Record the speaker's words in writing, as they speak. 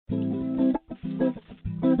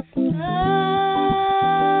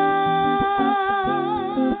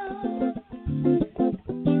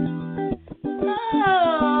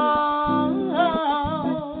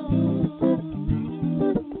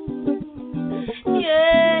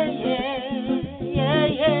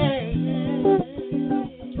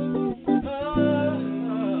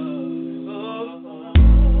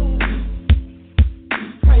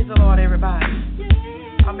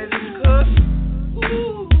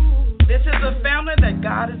This is a family that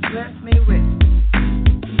God has blessed me with.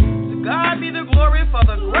 To God be the glory for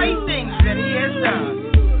the great things that He has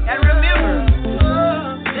done. And remember,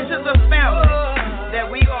 this is a family that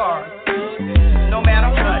we are, no matter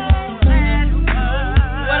what.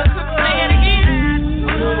 Want to say it again?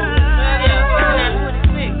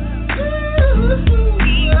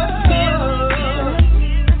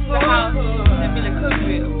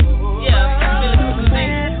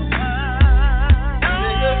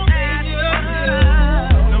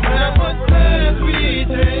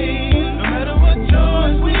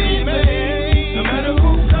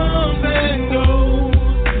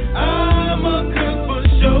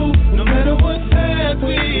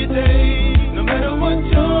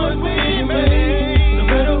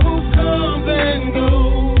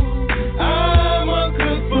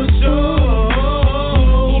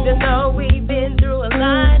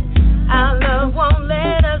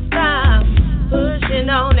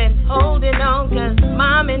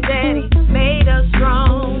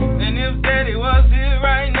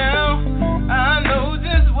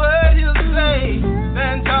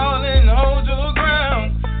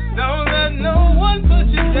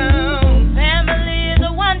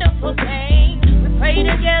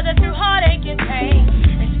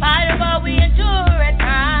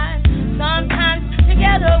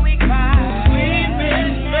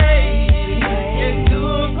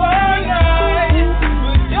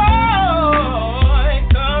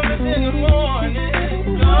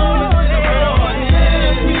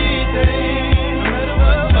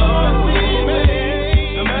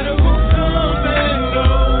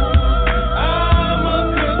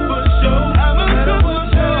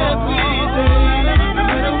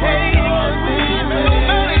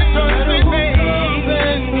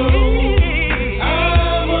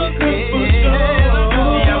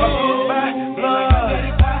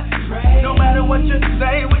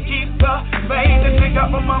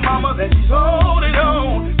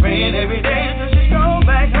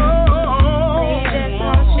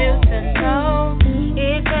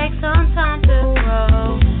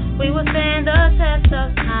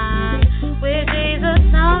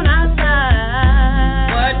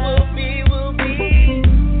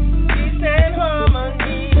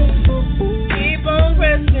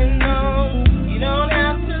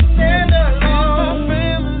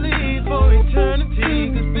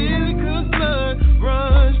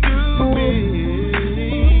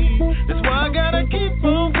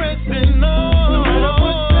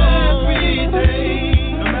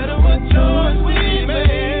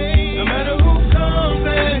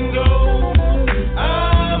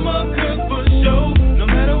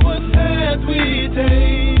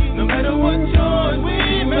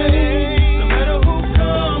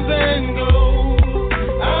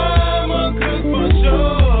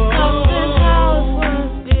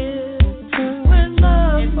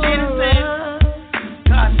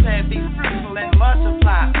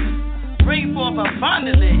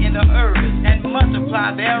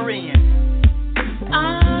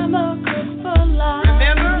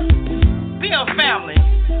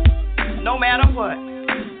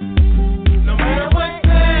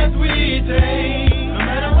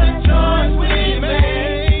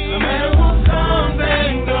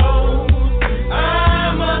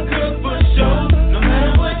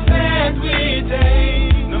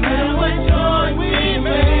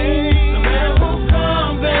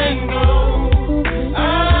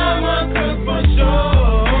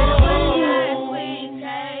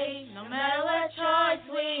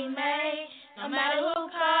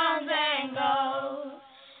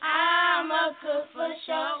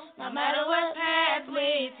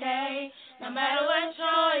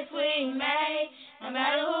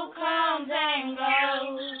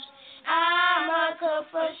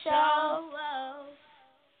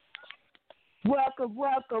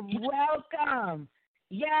 Welcome.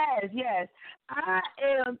 Yes. I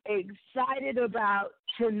am excited about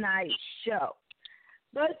tonight's show.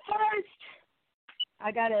 But first,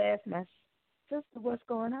 I got to ask my sister what's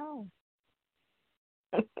going on.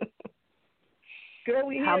 Girl,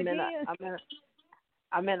 we here again.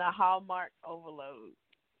 I'm in a Hallmark overload.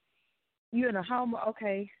 You in a Hallmark?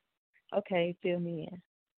 Okay, fill me in.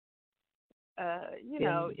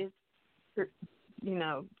 It's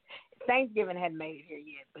Thanksgiving hadn't made it here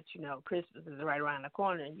yet, but Christmas is right around the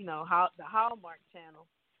corner. And the Hallmark Channel.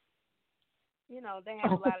 They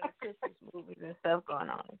have a lot of the Christmas movies and stuff going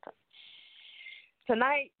on.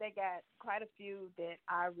 Tonight they got quite a few that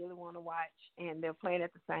I really want to watch, and they're playing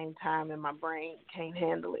at the same time, and my brain can't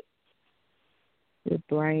handle it. Your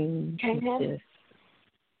brain can't handle it.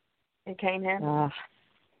 It can't handle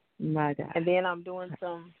it. My God. And then I'm doing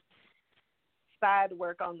side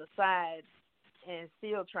work on the side and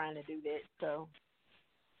still trying to do that. So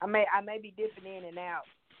I may be dipping in and out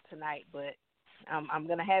tonight, but I'm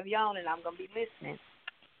gonna have you on and I'm gonna be listening.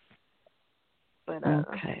 But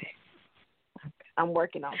okay. I'm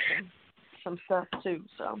working on some stuff too.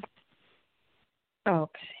 So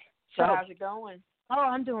okay. So how's it going? Oh,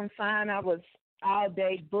 I'm doing fine. I was all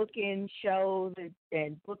day booking shows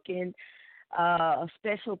and booking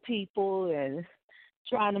special people and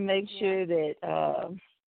trying to make sure that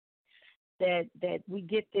that we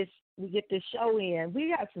get this show in. We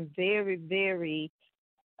got some very, very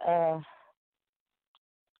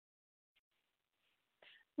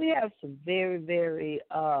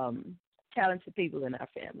talented people in our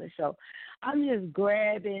family. So I'm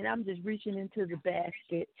just reaching into the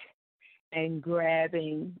basket and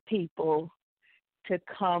grabbing people to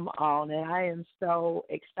come on. And I am so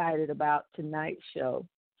excited about tonight's show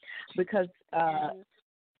because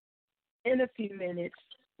in a few minutes,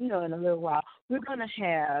 in a little while, we're going to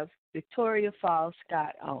have Victoria Falls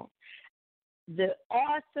Scott on, the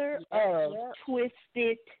author of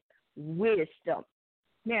Twisted Wisdom.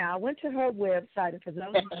 Now, I went to her website, and for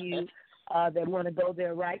those of you that want to go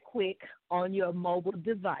there right quick on your mobile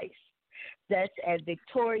device, that's at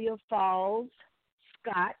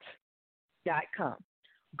victoriafallsscott.com.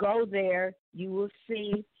 Go there. You will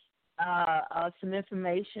see some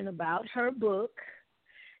information about her book.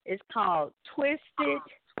 It's called Twisted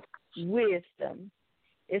Wisdom.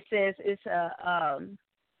 It says it's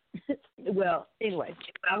well, anyway,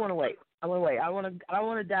 I want to wait. I don't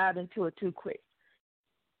want to dive into it too quick.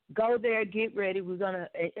 Go there, get ready.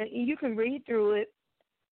 You can read through it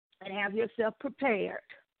and have yourself prepared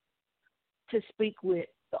to speak with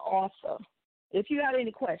the author. If you have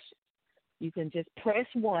any questions, you can just press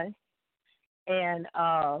 1 and,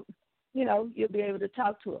 you'll be able to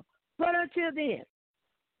talk to her. But until then,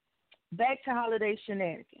 back to holiday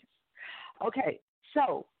shenanigans. Okay,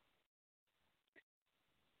 so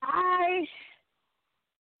I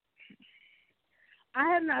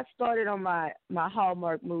have not started on my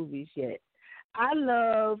Hallmark movies yet. I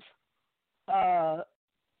love I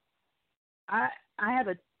have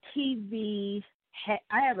a TV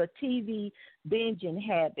binging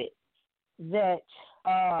habit that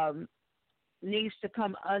needs to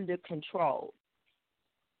come under control.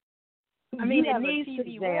 I mean, it needs to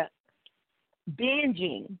be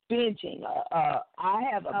binging. I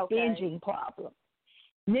have a binging problem.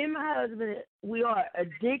 Me and my husband, we are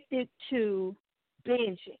addicted to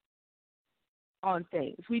binging on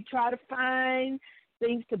things. We try to find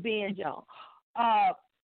things to binge on.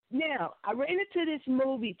 Now, I ran into this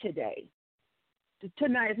movie tonight. As a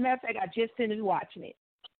matter of fact, I just finished watching it,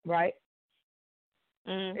 right?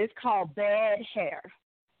 It's called Bad Hair.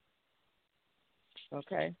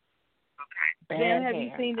 Okay. Bad Jen, Hair.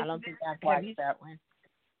 You seen this? I don't think I've watched that one.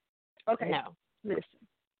 Okay. No. Listen.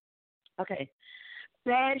 Okay.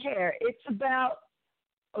 Bad Hair. It's about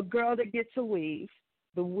a girl that gets a weave.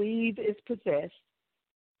 The weave is possessed.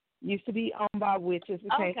 Used to be owned by witches.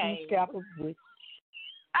 It came from the scalp of witches.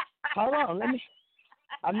 Hold on.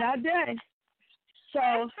 I'm not done.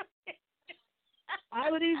 So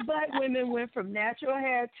all of these black women went from natural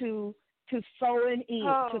hair to sewing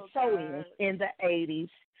in the 80s.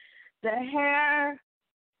 The hair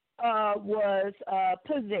was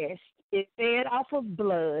possessed. It fed off of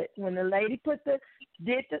blood. When the lady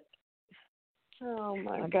oh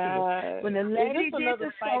my God! When the lady did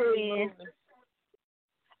the sew-in,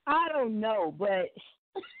 I don't know, but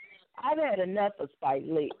I've had enough of Spike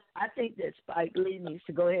Lee. I think that Spike Lee needs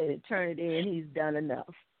to go ahead and turn it in. He's done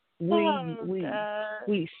enough.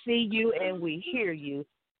 We see you and we hear you,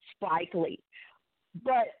 Spike Lee.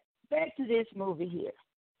 But back to this movie here.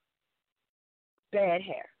 Bad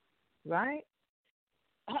Hair, right?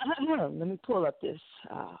 Let me pull up this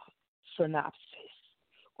synopsis,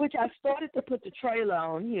 which I started to put the trailer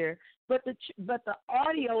on here, but the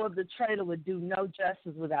audio of the trailer would do no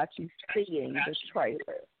justice without you seeing the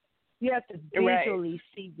trailer. You have to visually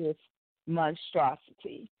see this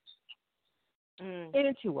monstrosity.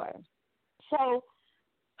 Anyway, so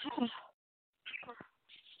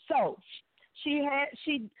she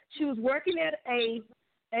was working at a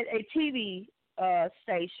TV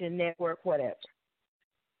station, network, whatever.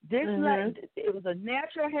 This lady, it was a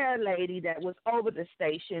natural hair lady that was over the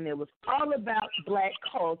station. It was all about black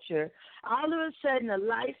culture. All of a sudden, a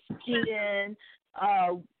light-skinned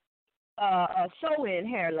sew-in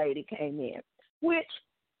hair lady came in, which,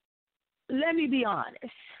 let me be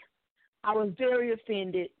honest, I was very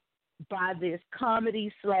offended by this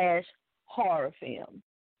comedy/horror film.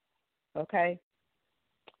 Okay?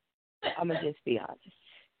 I'm going to just be honest.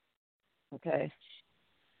 Okay?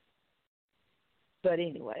 But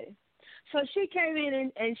anyway, so she came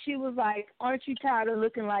in and she was like, "Aren't you tired of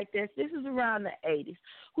looking like this?" This is around the 80s,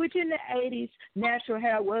 which in the 80s, natural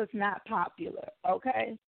hair was not popular.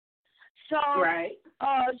 Okay, so Right.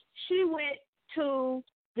 she went to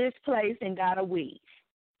this place and got a weave.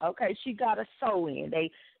 Okay, she got a sew in.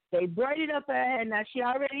 They braided up her hair. Now she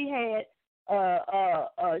already had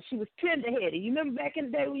she was tender headed. You remember back in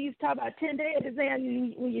the day when you used to talk about tender headed,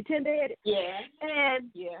 when you're tender headed? Yeah.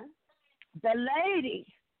 And Yeah. the lady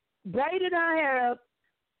braided her hair up,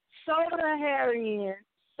 sewed her hair in,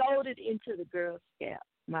 sewed it into the girl's scalp.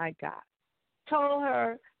 My God. Told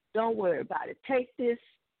her, don't worry about it. Take this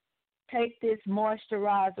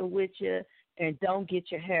moisturizer with you and don't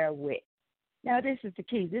get your hair wet. Now this is the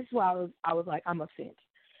key. This is why I was like, I'm offended.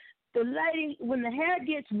 The lady, when the hair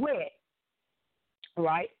gets wet,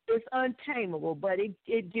 right, it's untamable, but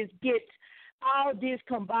it just gets all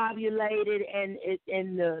discombobulated and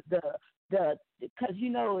the because you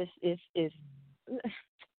know it's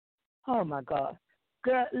oh my God,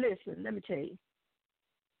 girl, listen, let me tell you,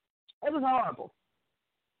 it was horrible.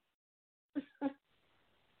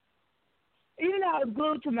 You know, I was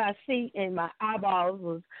glued to my seat and my eyeballs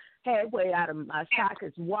was halfway out of my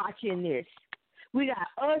sockets watching this. We got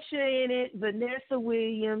Usher in it, Vanessa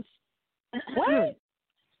Williams, What?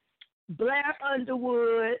 Blair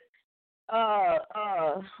Underwood,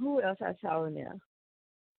 who else I saw in there?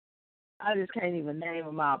 I just can't even name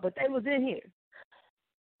them all, but they was in here.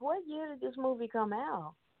 What year did this movie come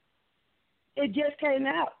out? It just came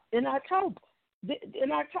out in October.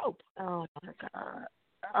 In October. Oh my God.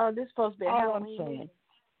 Oh, this is supposed to be a Halloween movie.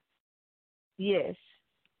 Yes.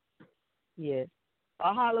 Yes.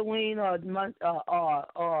 A Halloween or a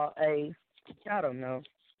I don't know.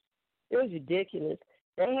 It was ridiculous.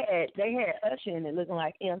 They had Usher in it looking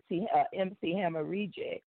like MC Hammer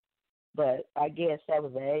reject, but I guess that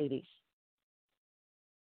was the 80s.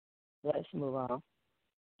 Let's move on.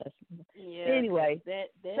 Yeah. Anyway, that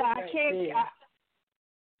so I can't.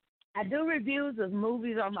 I do reviews of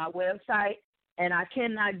movies on my website, and I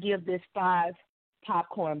cannot give this 5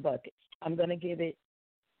 popcorn buckets. I'm going to give it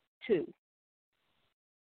 2.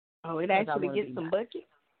 Oh, it actually gets some buckets?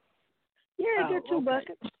 Yeah, it gets 2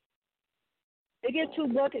 buckets. They get 2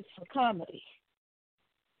 buckets for comedy.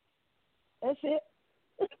 That's it.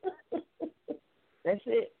 That's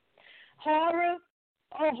it. Horror.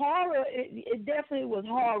 Oh, horror. It definitely was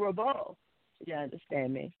horrible. You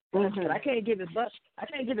understand me? Mm-hmm. But I can't give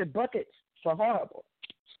it buckets for horrible.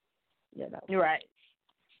 You know. You're right.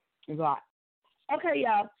 Right. Okay,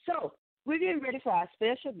 y'all. So we're getting ready for our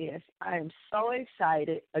special guest. I am so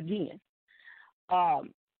excited again.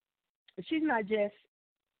 She's not just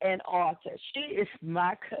an author. She is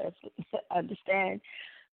my cousin. Understand?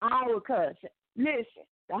 Our cousin. Listen,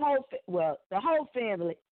 the whole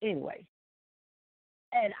family. Anyway.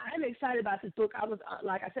 And I'm excited about this book. I was on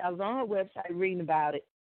her website reading about it.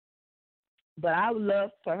 But I would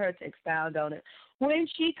love for her to expound on it when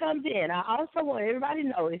she comes in. I also want everybody to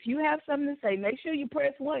know, if you have something to say, make sure you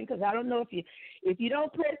press 1, because I don't know if you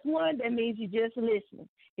don't press 1, that means you're just listening.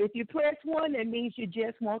 If you press 1, that means you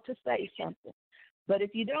just want to say something. But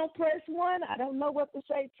if you don't press 1, I don't know what to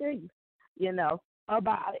say to you,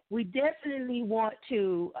 about it. We definitely want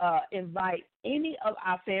to invite any of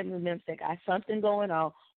our family members that got something going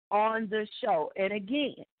on the show. And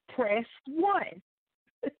again, press 1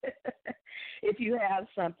 if you have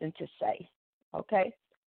something to say. Okay?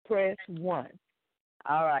 Press 1.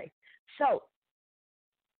 All right. So,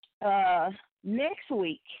 next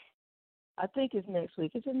week, I think it's next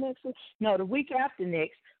week. Is it next week? No, the week after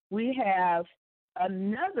next, we have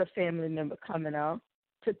another family member coming on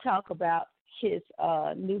to talk about his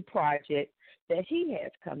new project that he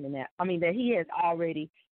has coming out. I mean, that he has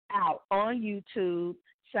already out on YouTube,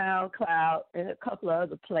 SoundCloud, and a couple of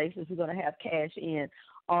other places. We're going to have Cash in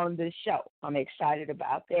on the show. I'm excited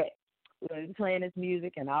about that. We're going to be playing his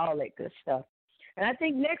music and all that good stuff. And I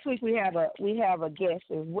think next week we have a guest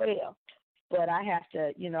as well. But I have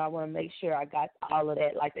to, I want to make sure I got all of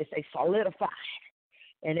that, like they say, solidified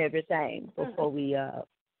and everything before we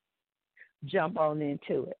jump on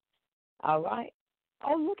into it. All right.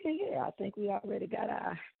 Oh, look at here. I think we already got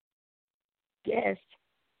our guest.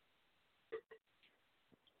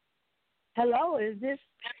 Hello, is this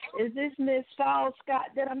Miss Fall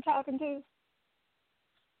Scott that I'm talking to?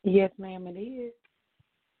 Yes, ma'am, it is.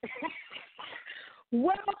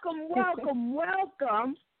 Welcome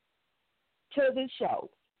to the show.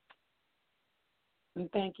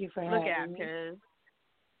 And thank you for having me.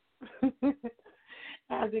 Cuz.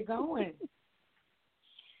 How's it going?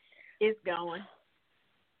 It's going.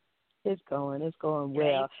 It's going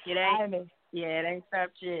well. It ain't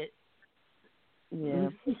stopped yet. Yeah.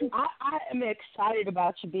 I am excited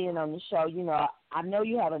about you being on the show. You know, I know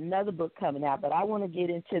you have another book coming out, but I want to get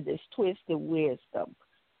into this Twisted Wisdom.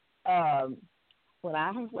 When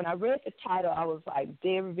I read the title, I was like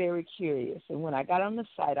very, very curious. And when I got on the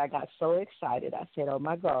site, I got so excited. I said, oh,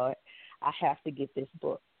 my God, I have to get this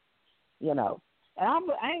book, you know. And I ain't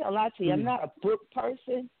going to lie to you, I'm not a book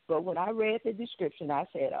person, but when I read the description, I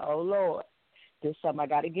said, oh, Lord, this is something I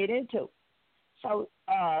got to get into. So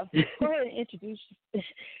go ahead and introduce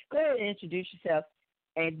yourself,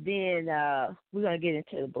 and then we're going to get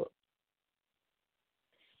into the book.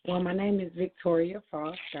 Well, my name is Victoria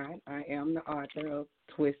Fall Scott. I am the author of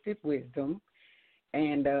Twisted Wisdom.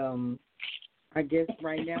 And I guess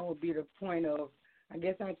right now would be the point of, I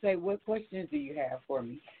guess I'd say, what questions do you have for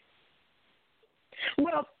me?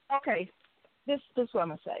 Well, okay, this is what I'm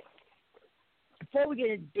going to say. Before we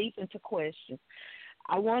get deep into questions,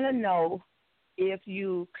 I want to know if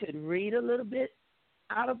you could read a little bit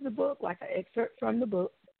out of the book, like an excerpt from the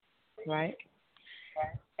book, right?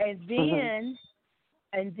 And then,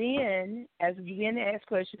 as we begin to ask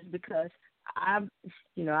questions, because I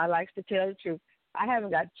like to tell the truth, I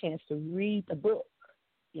haven't got a chance to read the book,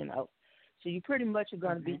 you know. So you pretty much are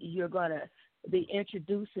going to you're going to be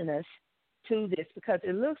introducing us to this, because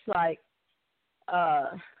it looks like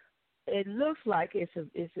it's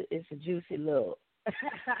a juicy little.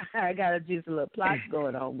 I got a juicy little plot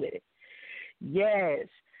going on with it. Yes,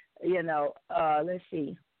 you know. Let's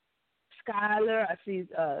see, Skylar. I see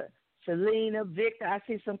Selena, Victor. I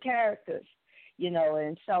see some characters, you know,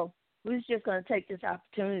 and so we're just going to take this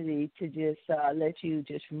opportunity to just let you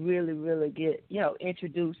just really, really get, you know,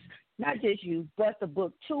 introduce not just you, but the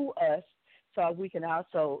book to us, so we can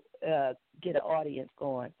also get an audience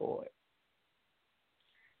going for it.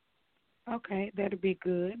 Okay, that'll be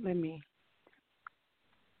good. Let me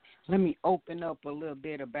open up a little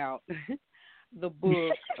bit about the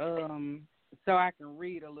book so I can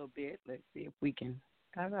read a little bit. Let's see if we can.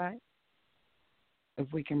 All right.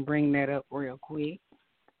 If we can bring that up real quick.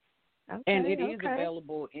 Okay, and it is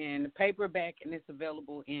available in paperback, and it's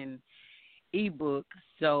available in ebook.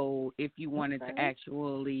 So if you wanted to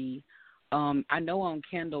actually, I know on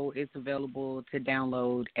Kindle it's available to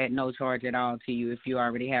download at no charge at all to you if you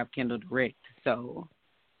already have Kindle Direct. So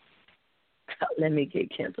let me get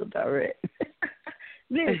Kindle Direct.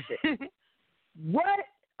 Listen, what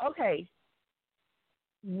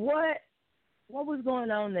was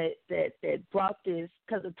going on that brought this?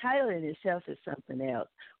 Because the title in itself is something else.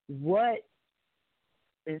 What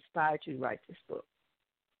inspired you to write this book?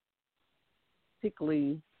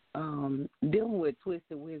 Particularly dealing with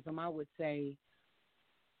Twisted Wisdom, I would say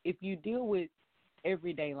if you deal with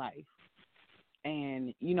everyday life,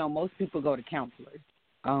 and, you know, most people go to counselors,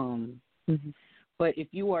 but if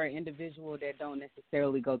you are an individual that don't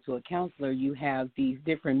necessarily go to a counselor, you have these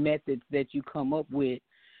different methods that you come up with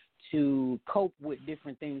to cope with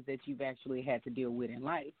different things that you've actually had to deal with in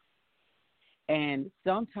life. And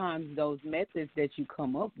sometimes those methods that you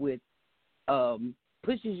come up with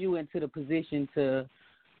pushes you into the position to,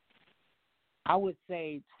 I would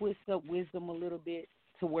say, twist up wisdom a little bit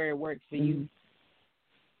to where it works for you.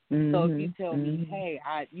 So if you tell me, hey,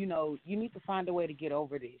 you need to find a way to get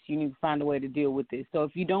over this. You need to find a way to deal with this. So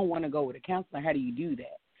if you don't want to go with a counselor, how do you do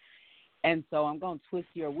that? And so I'm going to twist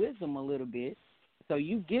your wisdom a little bit. So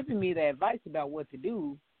you've given me the advice about what to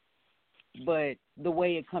do, but the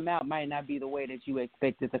way it come out might not be the way that you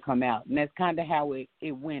expect it to come out. And that's kind of how it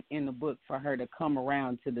went in the book for her to come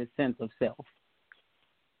around to the sense of self.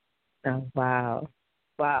 Oh, wow.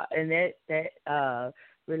 Wow. And that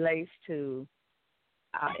relates to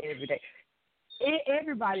our everyday.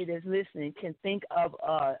 Everybody that's listening can think of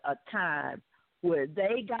a time where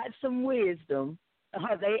they got some wisdom,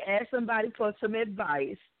 they asked somebody for some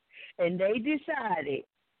advice, and they decided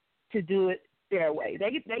to do it their way.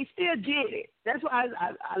 They still did it. That's why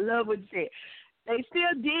I love what you said. They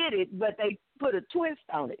still did it, but they put a twist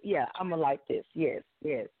on it. Yeah, I'm gonna like this. Yes.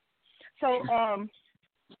 So,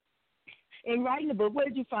 in writing the book, what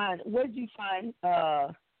did you find?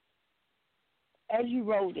 As you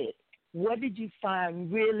wrote it, what did you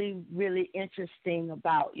find really, really interesting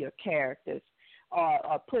about your characters,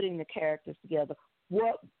 or putting the characters together?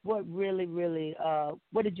 What really, really,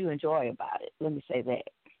 what did you enjoy about it? Let me say that.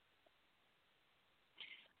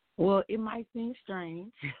 Well, it might seem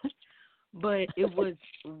strange, but it was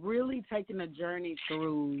really taking a journey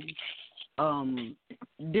through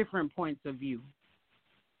different points of view.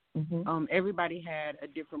 Everybody had a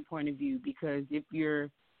different point of view, because if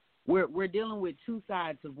we're dealing with two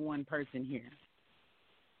sides of one person here.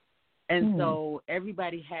 And so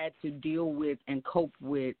everybody had to deal with and cope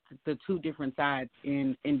with the two different sides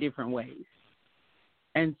in different ways.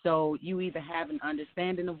 And so you either have an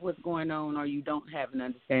understanding of what's going on or you don't have an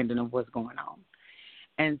understanding of what's going on.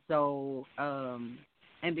 And so,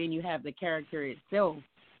 and then you have the character itself,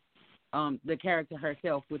 the character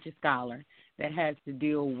herself, which is Scholar, that has to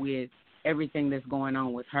deal with everything that's going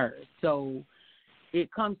on with her. So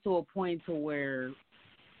it comes to a point to where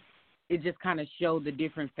it just kind of shows the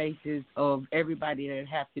different faces of everybody that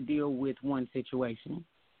have to deal with one situation.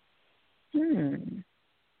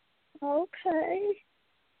 Okay.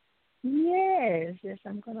 Yes,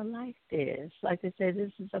 I'm going to like this. Like I said,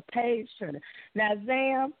 this is a page turner. Now,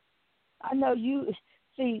 Zam, I know you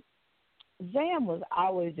see. Zam was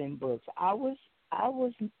always in books. I was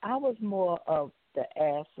more of the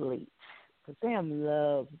athlete. Because Zam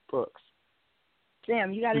loves books.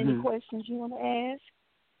 Zam, you got any questions you want to ask?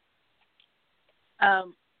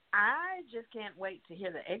 I just can't wait to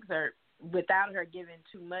hear the excerpt without her giving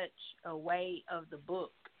too much away of the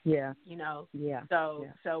book. Yeah. You know. Yeah. So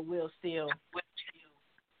we'll still.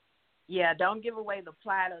 Yeah, don't give away the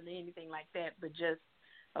plot or anything like that, but just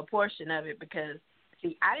a portion of it because,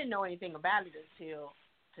 see, I didn't know anything about it until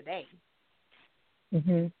today.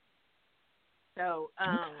 Mhm. So,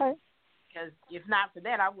 because if not for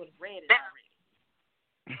that, I would have read it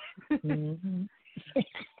already. Mhm.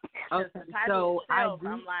 Okay, the title itself,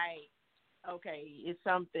 I'm like, okay, it's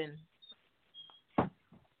something.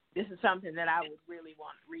 This is something that I would really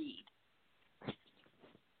want to read.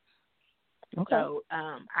 Okay. So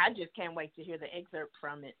I just can't wait to hear the excerpt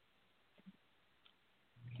from it.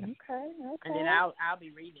 Okay. And then I'll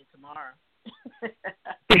be reading it tomorrow.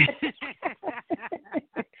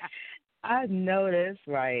 I know that's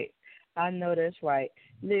right.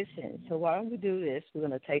 Listen, so why don't we do this? We're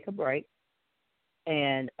going to take a break.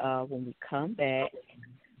 And when we come back,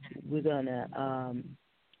 we're going to,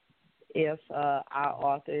 if our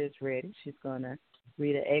author is ready, she's going to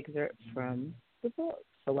read an excerpt from the book.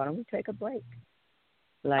 So why don't we take a break?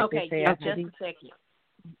 Okay, just a second.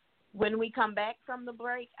 When we come back from the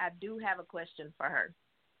break, I do have a question for her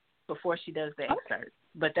before she does the excerpt.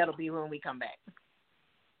 But that'll be when we come back.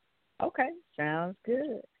 Okay, sounds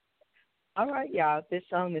good. All right, y'all. This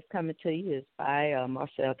song is coming to you is by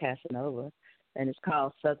Marcel Casanova, and it's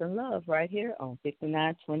called Southern Love right here on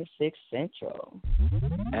 5926 Central.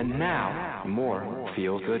 And now, more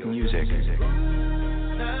feel-good music.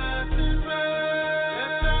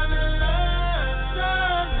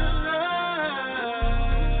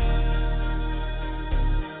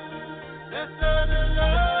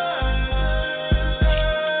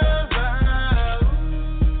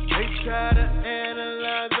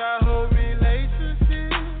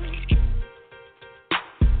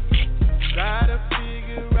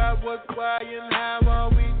 What's why and how are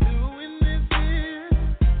we doing this here?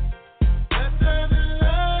 That's southern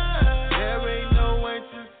love. There ain't no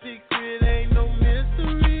ancient secret, ain't no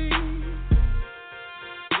mystery.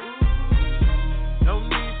 Ooh. No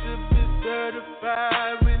need to be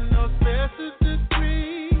certified with no special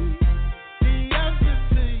degree. See, I'm good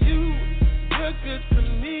to you, you're good to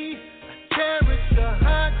me. I cherish your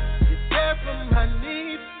heart, you're there for my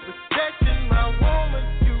needs. Respecting my woman,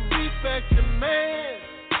 you respect your man.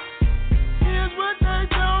 What they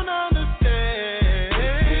don't understand.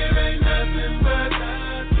 Here ain't nothing but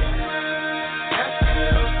love. That's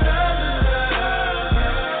good southern love.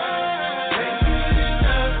 Ain't good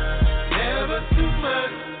enough, never too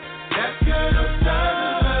much. That's good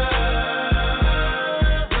southern love.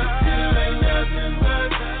 Here ain't nothing but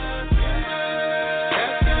love.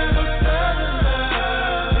 That's good southern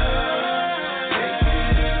love. Ain't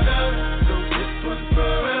good enough, so this one's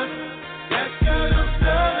for us. That's good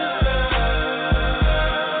southern love.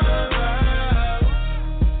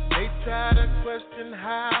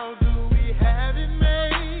 How do we have it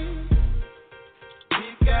made? We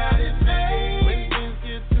got it made. When things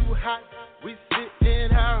get too hot, we sit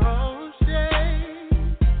in our own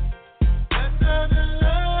shade. That's southern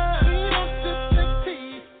love. We don't sip the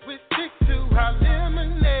tea, we stick to our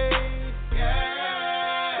lemonade. Yeah.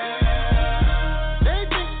 They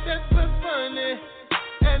think that we're funny,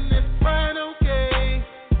 and it's quite okay.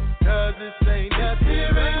 'Cause this ain't nothing,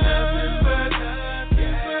 here ain't nothing but love.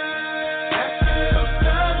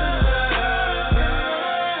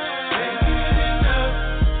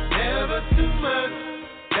 Too much,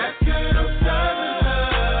 that's good, I'm sorry.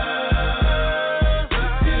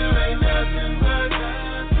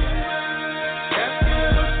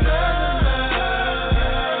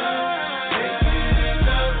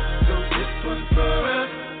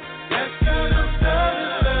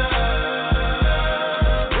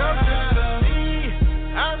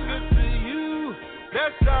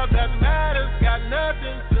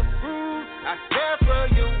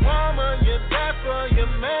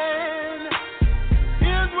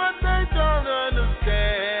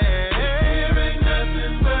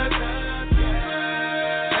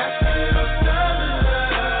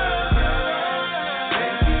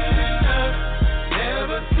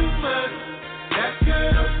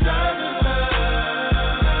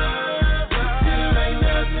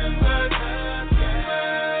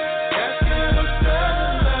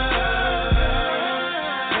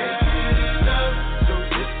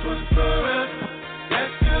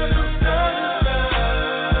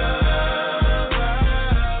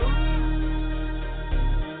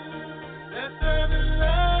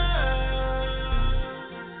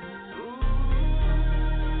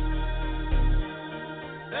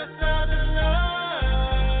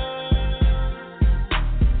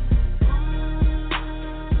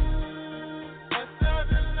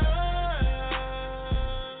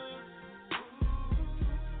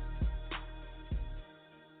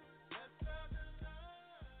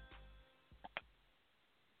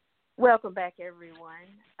 Welcome back, everyone.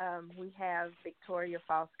 We have Victoria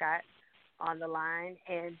Falscott on the line,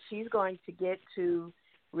 and she's going to get to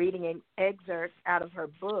reading an excerpt out of her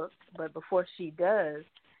book. But before she does,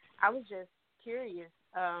 I was just curious,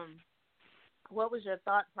 what was your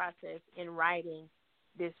thought process in writing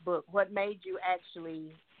this book? What made you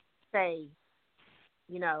actually say,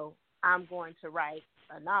 I'm going to write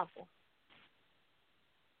a novel?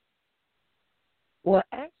 Well,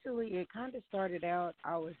 actually, it kind of started out,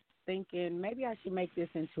 I was thinking maybe I should make this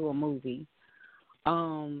into a movie.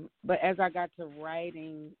 But as I got to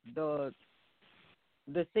writing, the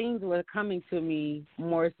scenes were coming to me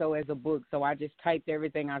more so as a book, so I just typed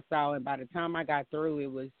everything I saw, and by the time I got through,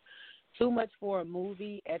 it was too much for a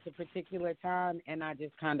movie at the particular time, and I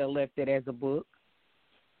just kind of left it as a book.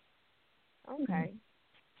 Okay.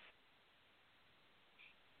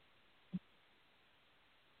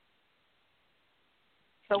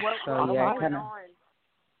 So what was going on?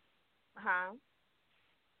 Huh?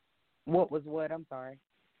 What was what? I'm sorry.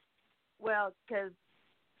 Well, because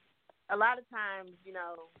a lot of times,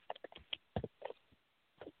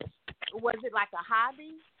 was it like a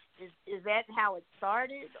hobby? Is that how it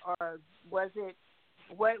started, or was it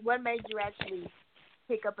what made you actually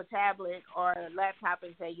pick up a tablet or a laptop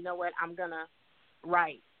and say, you know what, I'm gonna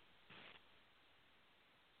write?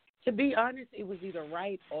 To be honest, it was either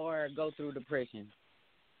write or go through depression.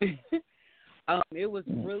 It was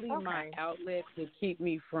really my outlet to keep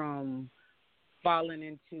me from falling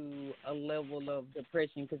into a level of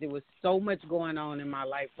depression, because it was so much going on in my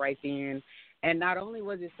life right then. And not only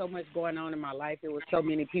was it so much going on in my life, it was so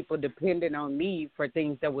many people depending on me for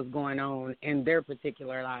things that was going on in their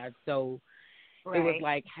particular lives. So It was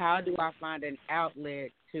like, how do I find an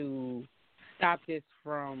outlet to stop this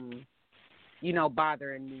from,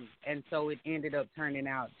 bothering me? And so it ended up turning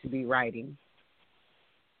out to be writing.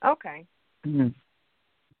 Okay.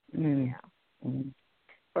 Mm-hmm. Mm-hmm. Yeah. Mm-hmm.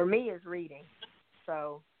 For me, it's reading.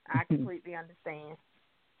 So I completely understand.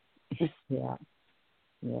 Yeah.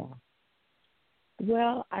 Yeah.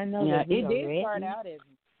 Well, I know that it did start out as.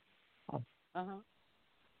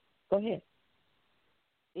 Go ahead.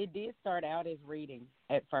 It did start out as reading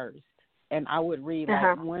at first, and I would read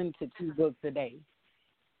like 1 to 2 books a day.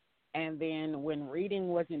 And then when reading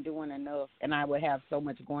wasn't doing enough, and I would have so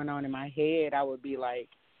much going on in my head, I would be like,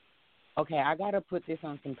 okay, I got to put this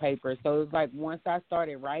on some paper. So it was like once I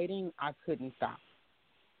started writing, I couldn't stop.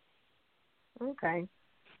 Okay.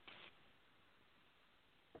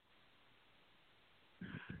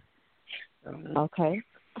 Okay.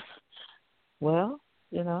 Well,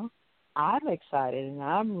 I'm excited and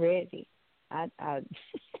I'm ready. I'm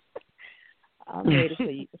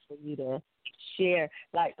ready for you to share.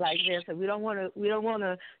 Like this. We don't want to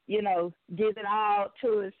give it all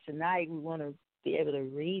to us tonight. We want to be able to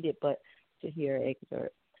read it, but to hear an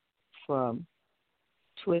excerpt from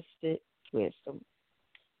Twisted Wisdom.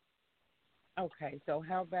 Okay, so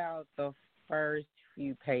how about the first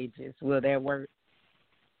few pages? Will that work?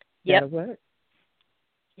 Yep. That'll work.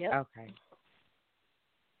 Yep. Okay.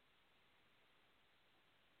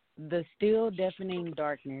 The still deafening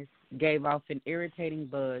darkness gave off an irritating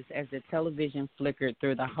buzz as the television flickered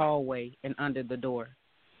through the hallway and under the door.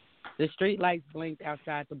 The streetlights blinked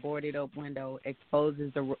outside the boarded-up window,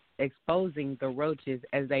 exposing the roaches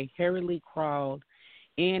as they hurriedly crawled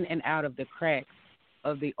in and out of the cracks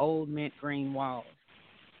of the old mint green walls.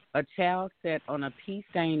 A child sat on a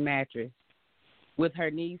pea-stained mattress with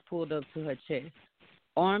her knees pulled up to her chest,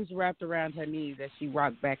 arms wrapped around her knees as she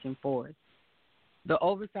rocked back and forth. The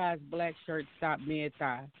oversized black shirt stopped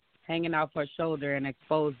mid-thigh, hanging off her shoulder, and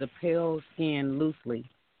exposed the pale skin loosely,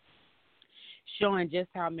 showing just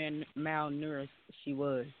how malnourished she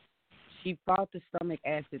was. She fought the stomach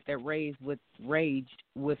acid that raged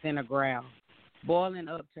within a growl, boiling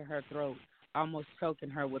up to her throat, almost choking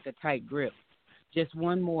her with a tight grip. Just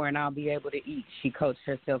one more and I'll be able to eat, she coaxed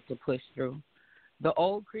herself to push through. The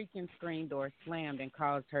old creaking screen door slammed and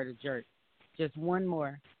caused her to jerk. Just one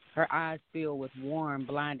more. Her eyes filled with warm,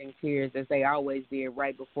 blinding tears, as they always did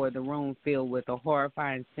right before the room filled with a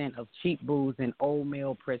horrifying scent of cheap booze and old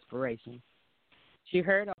male perspiration. She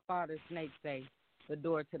heard her father Snake say, "The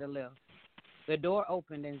door to the left." The door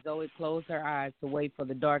opened and Zoe closed her eyes to wait for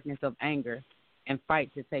the darkness of anger and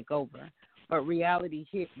fight to take over. But reality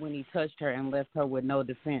hit when he touched her and left her with no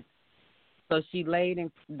defense. So she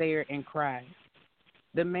laid there and cried.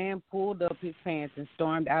 The man pulled up his pants and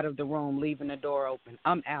stormed out of the room, leaving the door open.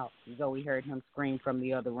 "I'm out," Zoe heard him scream from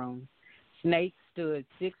the other room. Snake stood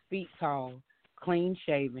 6 feet tall,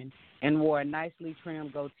 clean-shaven, and wore a nicely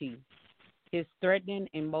trimmed goatee. His threatening,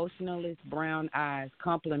 emotionless brown eyes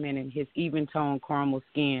complemented his even-toned caramel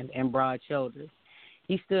skin and broad shoulders.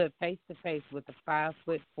 He stood face to face with a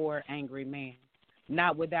 5'4" angry man.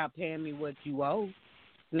 "Not without paying me what you owe,"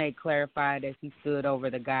 Snake clarified as he stood over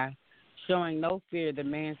the guy. Showing no fear, the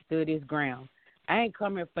man stood his ground. "I ain't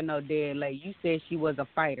coming for no dead lady. You said she was a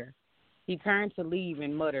fighter." He turned to leave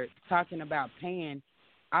and muttered, "Talking about paying,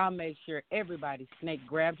 I'll make sure everybody." Snake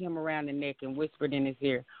grabbed him around the neck and whispered in his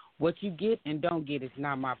ear, "What you get and don't get is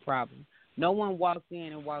not my problem. No one walks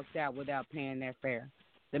in and walks out without paying their fare."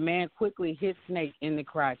 The man quickly hit Snake in the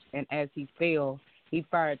crotch, and as he fell, he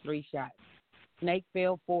fired 3 shots. Snake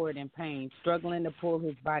fell forward in pain, struggling to pull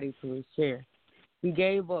his body to his chair. He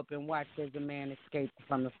gave up and watched as the man escaped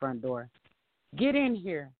from the front door. "Get in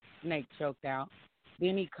here," Snake choked out.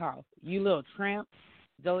 Then he coughed. "You little tramp,"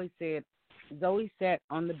 Zoe said. Zoe sat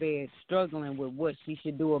on the bed, struggling with what she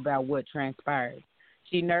should do about what transpired.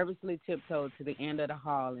 She nervously tiptoed to the end of the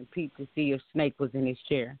hall and peeped to see if Snake was in his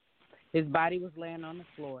chair. His body was laying on the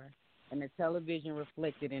floor, and the television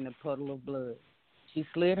reflected in a puddle of blood. She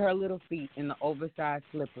slid her little feet in the oversized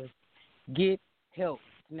slippers. "Get help,"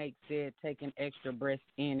 Snake said, taking extra breaths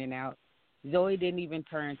in and out. Zoe didn't even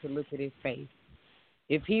turn to look at his face.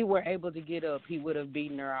 If he were able to get up, he would have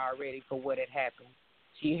beaten her already for what had happened.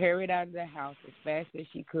 She hurried out of the house as fast as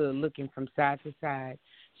she could, looking from side to side.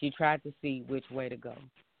 She tried to see which way to go.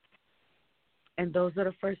 And those are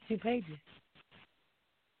the first 2 pages.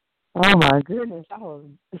 Oh my goodness!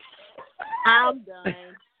 I'm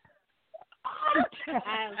done.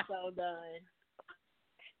 I'm so done.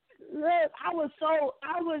 Look,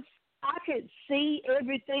 I could see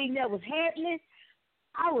everything that was happening.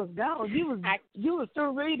 I was gone. You was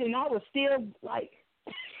through reading. I was still like.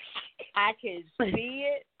 I could see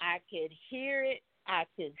it. I could hear it. I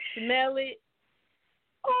could smell it.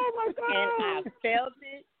 Oh my God! And I felt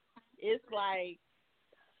it. It's like,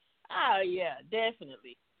 oh yeah,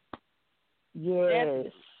 definitely.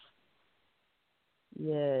 Yes.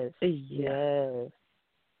 Definitely. Yes.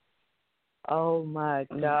 Oh my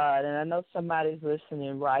God! And I know somebody's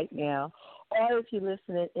listening right now, or if you're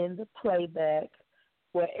listening in the playback,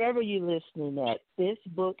 wherever you're listening at, this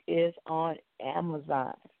book is on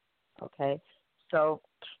Amazon. Okay, so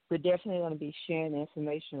we're definitely going to be sharing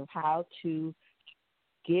information of how to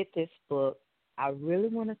get this book. I really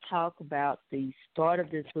want to talk about the start of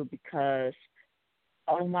this book because,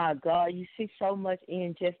 oh my God, you see so much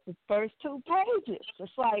in just the first 2 pages.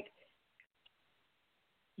 It's like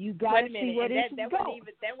you got to see where this is going.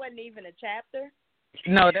 That wasn't even a chapter?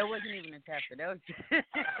 No, that wasn't even a chapter. That was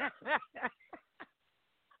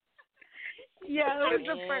yeah, it was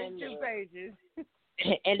the first 2 pages.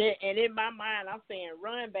 And in my mind, I'm saying,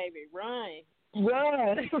 "Run, baby, run,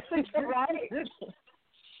 run!" Right?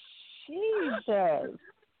 Jesus,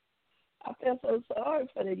 I feel so sorry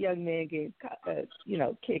for the young man getting,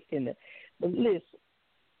 kicked in the. But listen,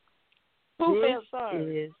 who feels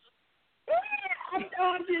sorry?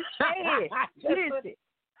 I'm just saying.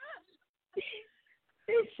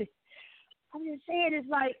 Listen. I'm just saying. It's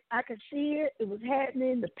like I could see it. It was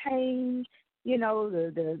happening. The pain.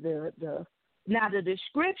 The now the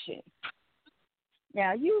description.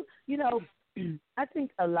 Now I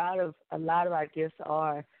think a lot of our gifts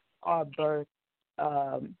are birth.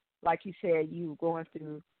 Like you said, you going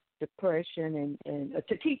through depression and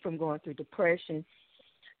to keep from going through depression.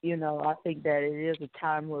 I think that it is a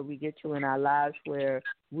time where we get to in our lives where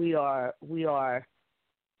we are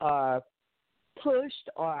pushed,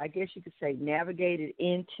 or I guess you could say navigated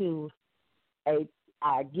into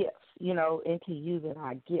our gifts, into using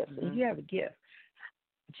our gifts. Mm-hmm. And you have a gift.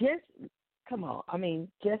 Just, come on. I mean,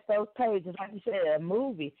 just those pages, like you said, a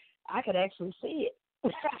movie, I could actually see it.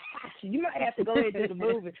 You might have to go ahead and do the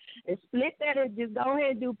movie and split that and just go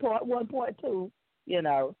ahead and do part 1, part 2,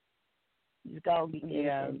 Just go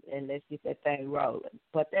and let's get that thing rolling.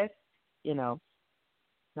 But that's, now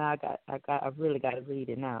I've really got to read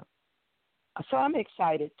it now. So I'm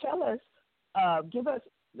excited. Tell us, give us,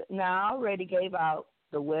 now I already gave out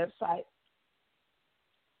the website.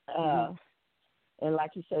 And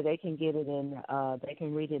like you said, they can get it they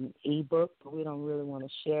can read it in ebook, but we don't really want to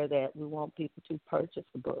share that. We want people to purchase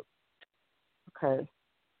the book. Okay.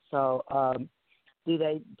 So do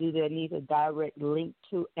they need a direct link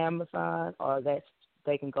to Amazon, or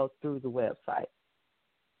they can go through the website?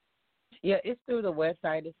 Yeah, it's through the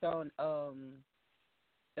website. It's on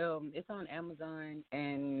Amazon,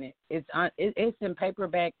 and it's in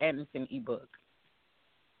paperback and it's in ebook.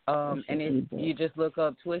 You just look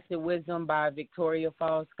up Twisted Wisdom by Victoria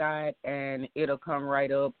Falls Scott, and it'll come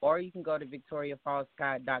right up. Or you can go to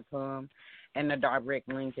victoriafallscott.com, and the direct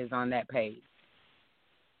link is on that page.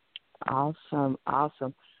 Awesome.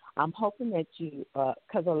 I'm hoping that you,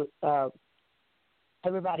 because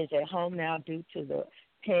everybody's at home now due to the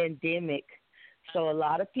pandemic, so a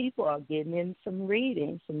lot of people are getting in some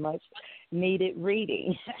reading, some much needed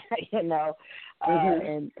reading, and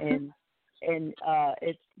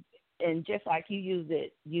it's and just like you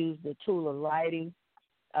use the tool of writing.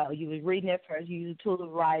 You was reading it first. You use the tool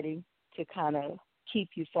of writing to kind of keep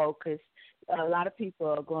you focused. A lot of people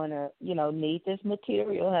are going to, need this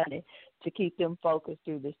material, honey, to keep them focused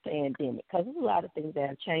through this pandemic. Because there's a lot of things that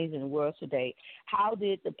have changed in the world today. How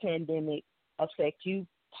did the pandemic affect you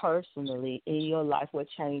personally in your life? What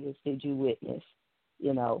changes did you witness?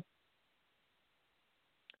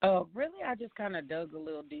 Really, I just kind of dug a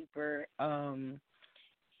little deeper,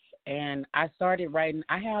 and I started writing.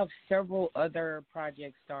 I have several other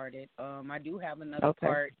projects started. I do have another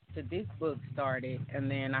part to this book started, and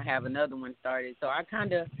then I have another one started. So I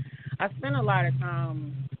spend a lot of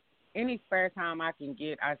time, any spare time I can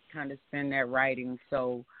get, I kind of spend that writing.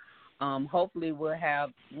 So hopefully we'll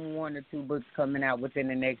have 1 or 2 books coming out within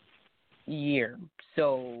the next year.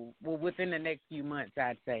 So, within the next few months,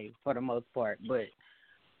 I'd say, for the most part. But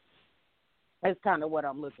that's kind of what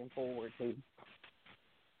I'm looking forward to.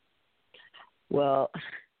 Well,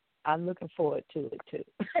 I'm looking forward to it too.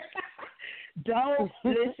 Don't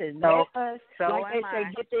listen. Let us, like they say,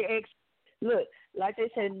 get the like they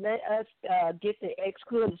said, let us get the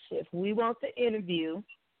exclusive. We want the interview.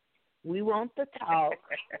 We want the talk.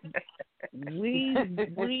 we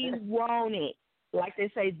want it. Like they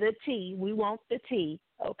say, the tea. We want the tea.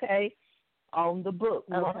 Okay, on the book.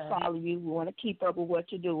 We want to follow you. We want to keep up with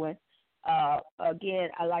what you're doing. Again,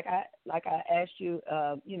 I asked you,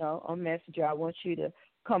 on Messenger, I want you to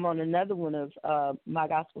come on another one of My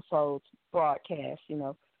Gospel Souls broadcasts,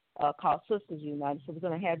 called Sisters United. So we're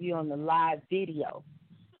going to have you on the live video,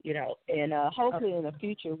 and hopefully in the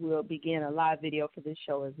future we'll begin a live video for this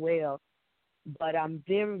show as well. But I'm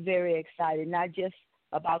very, very excited, not just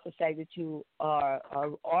about the fact that you are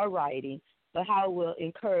writing, but how it will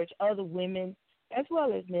encourage other women as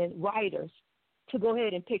well as men, writers, to go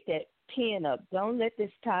ahead and pick that pen up. Don't let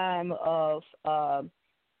this time of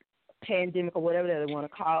pandemic or whatever they want to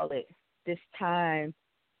call it, this time,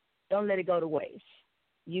 don't let it go to waste.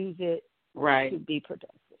 Use it to be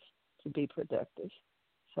productive.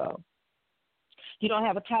 So you don't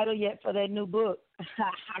have a title yet for that new book.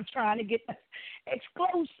 I'm trying to get the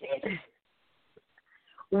exclusive.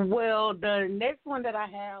 Well, the next one that I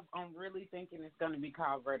have, I'm really thinking it's going to be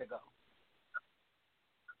called Vertigo.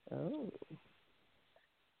 Oh,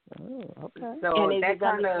 okay. So that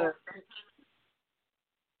kind of,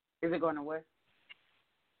 is it going to what?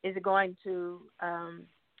 Is it going to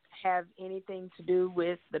have anything to do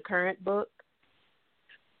with the current book?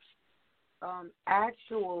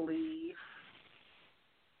 Actually,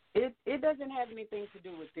 it doesn't have anything to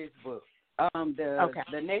do with this book.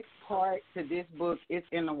 The next part to this book is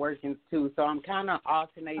in the workings too, so I'm kind of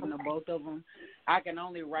alternating the both of them. I can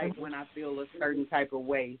only write when I feel a certain type of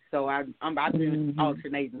way, so I'm alternating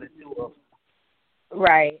the two of them.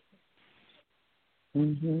 Right.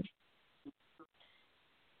 Mhm.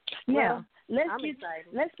 Now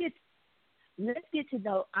let's get to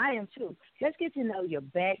know. I am too. Let's get to know your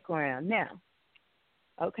background now.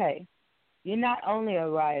 Okay, you're not only a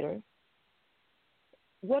writer.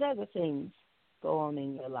 What other things go on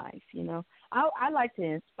in your life? I like to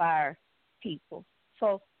inspire people.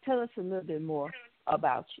 So tell us a little bit more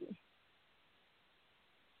about you.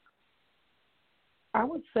 I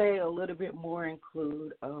would say a little bit more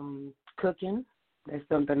include cooking. That's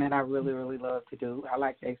something that I really, really love to do. I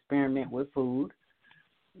like to experiment with food.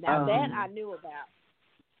 Now that I knew about.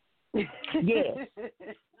 Yes.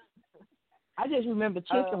 I just remember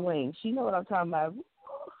chicken wings. You know what I'm talking about?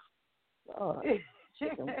 Oh.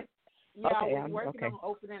 Yeah, I was working on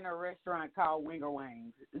opening a restaurant called Winger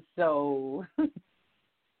Wings. So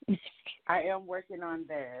I am working on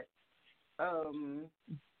that.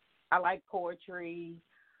 I like poetry.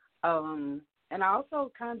 And I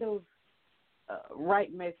also kind of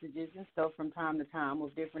write messages and stuff from time to time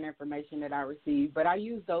with different information that I receive. But I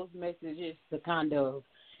use those messages to kind of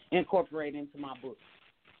incorporate into my book.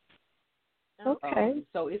 Okay.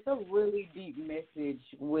 So it's a really deep message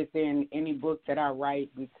within any book that I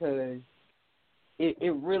write because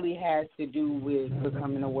it really has to do with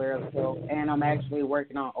becoming aware of self. And I'm actually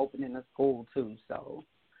working on opening a school too. So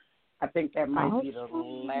I think that might be the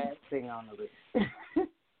last thing on the list.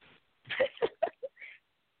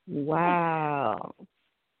 Wow.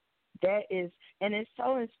 that is, and it's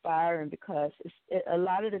so inspiring because a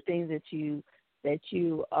lot of the things that you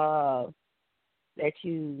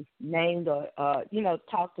named or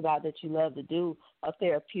talked about that you love to do are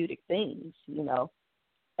therapeutic things, And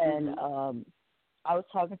I was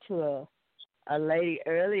talking to a lady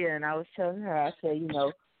earlier, and I was telling her, I said,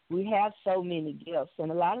 we have so many gifts,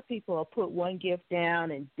 and a lot of people will put one gift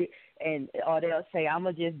down and or they'll say, I'm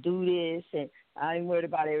gonna just do this, and I ain't worried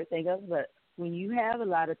about everything else. But when you have a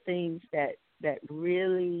lot of things that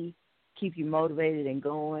really keep you motivated and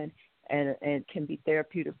going, and can be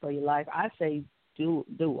therapeutic for your life, I say do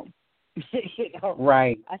them.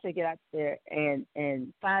 Right. I say get out there and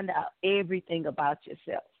find out everything about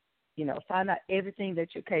yourself. Find out everything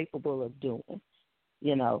that you're capable of doing.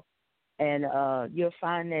 And you'll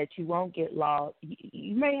find that you won't get lost.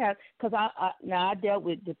 You may have, because I dealt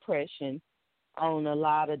with depression on a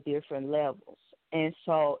lot of different levels, and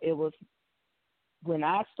so it was when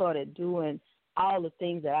I started doing all the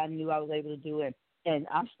things that I knew I was able to do, and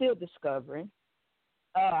I'm still discovering.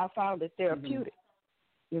 I found it therapeutic,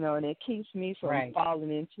 and it keeps me from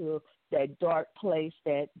falling into that dark place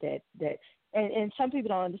that and some people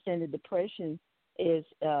don't understand that depression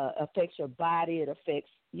affects your body. It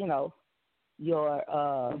affects your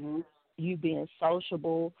you being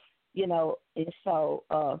sociable, and so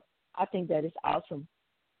I think that it's awesome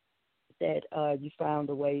that you found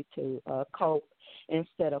a way to cope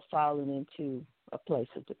instead of falling into a place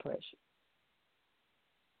of depression.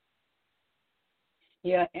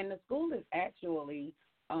 Yeah, and the school is actually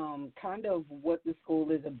kind of what the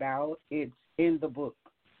school is about. It's in the book.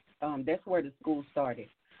 That's where the school started.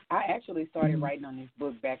 I actually started writing on this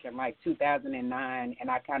book back in 2009, and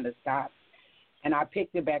I kind of stopped. And I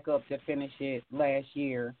picked it back up to finish it last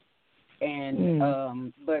year. And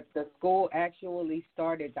but the school actually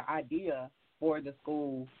started, the idea for the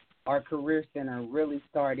school, our career center, really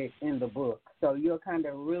started in the book. So you'll kind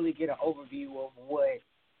of really get an overview of what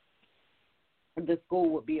the school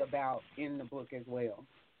would be about in the book as well.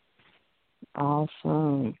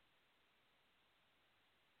 Awesome.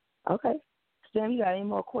 Okay. Sam, you got any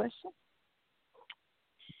more questions?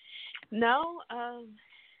 No,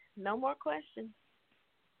 no more questions.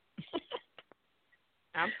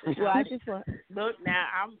 I just want look now.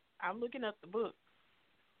 I'm looking up the book.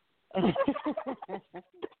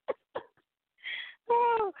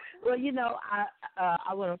 Well,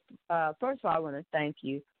 I want to first of all, I want to thank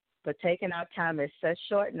you for taking our time at such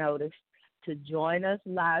short notice to join us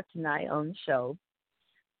live tonight on the show.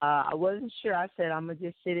 I wasn't sure. I said I'm gonna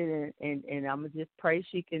just sit in and I'm gonna just pray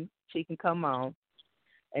she can come on.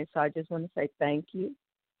 And so I just want to say thank you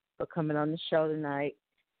for coming on the show tonight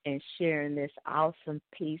and sharing this awesome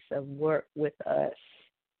piece of work with us.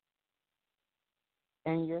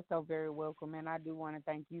 And you're so very welcome. And I do want to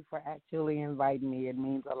thank you for actually inviting me. It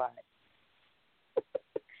means a lot.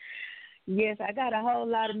 Yes, I got a whole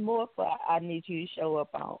lot of more I need you to show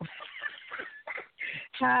up on.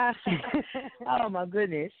 Oh, my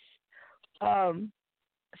goodness.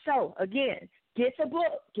 So, again, get the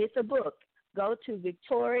book. Go to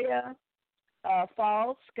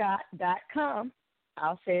VictoriaFallsScott.com.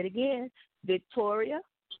 I'll say it again,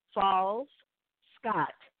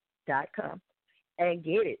 VictoriaFallsScott.com. And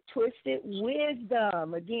get it. Twisted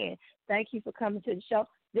Wisdom. Again, thank you for coming to the show.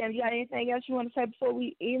 Then, you got anything else you want to say before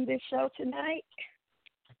we end this show tonight?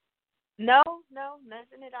 No,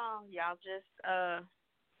 nothing at all. Y'all just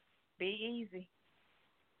be easy.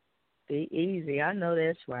 Be easy. I know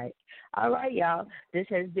that's right. All right, y'all. This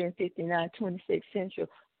has been 5926 Central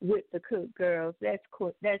with the Cook Girls. That's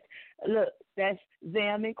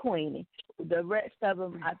Shazam and Queeny. The rest of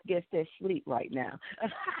them, I guess they're asleep right now.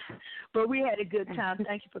 But we had a good time.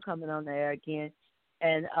 Thank you for coming on the air again.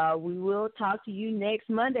 And we will talk to you next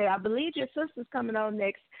Monday. I believe your sister's coming on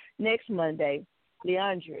next Monday,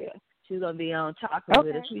 Leandria. She's going to be on talking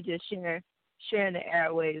with us. We just sharing the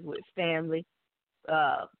airways with family,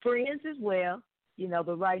 friends as well,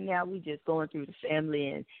 but right now we just going through the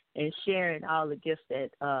family and sharing all the gifts that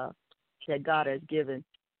God has given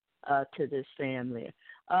to this family.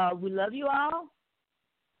 We love you all.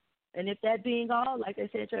 And if that being all, like I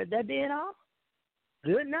said, if that being all,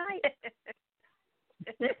 good night.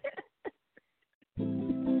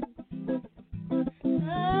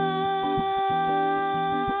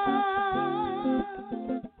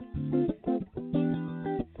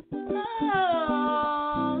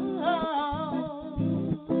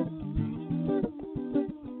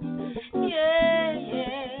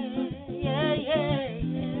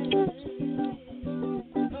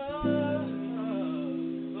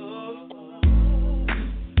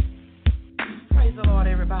 Praise the Lord,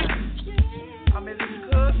 everybody. I'm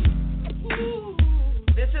Mrs. Cook.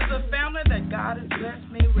 This is a family.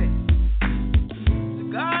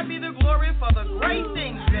 God be the glory for the great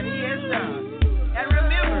things that He has done. And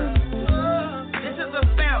remember, this is a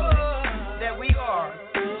family that we are,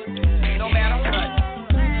 no matter what.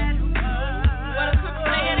 Want to cook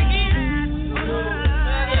plan again?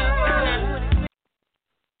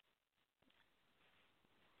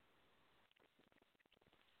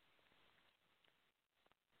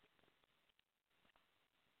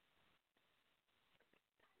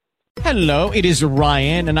 Hello, it is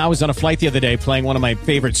Ryan, and I was on a flight the other day playing one of my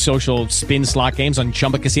favorite social spin slot games on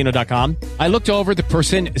ChumbaCasino.com. I looked over at the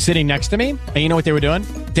person sitting next to me, and you know what they were doing?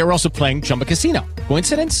 They were also playing Chumba Casino.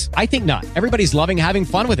 Coincidence? I think not. Everybody's loving having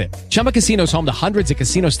fun with it. Chumba Casino is home to hundreds of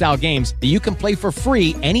casino-style games that you can play for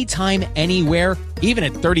free anytime, anywhere, even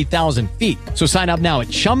at 30,000 feet. So sign up now at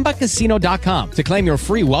ChumbaCasino.com to claim your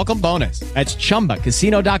free welcome bonus. That's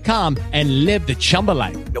ChumbaCasino.com and live the Chumba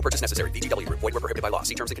life. No purchase necessary. VGW. Void where prohibited by law.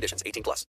 See terms and conditions. 18+.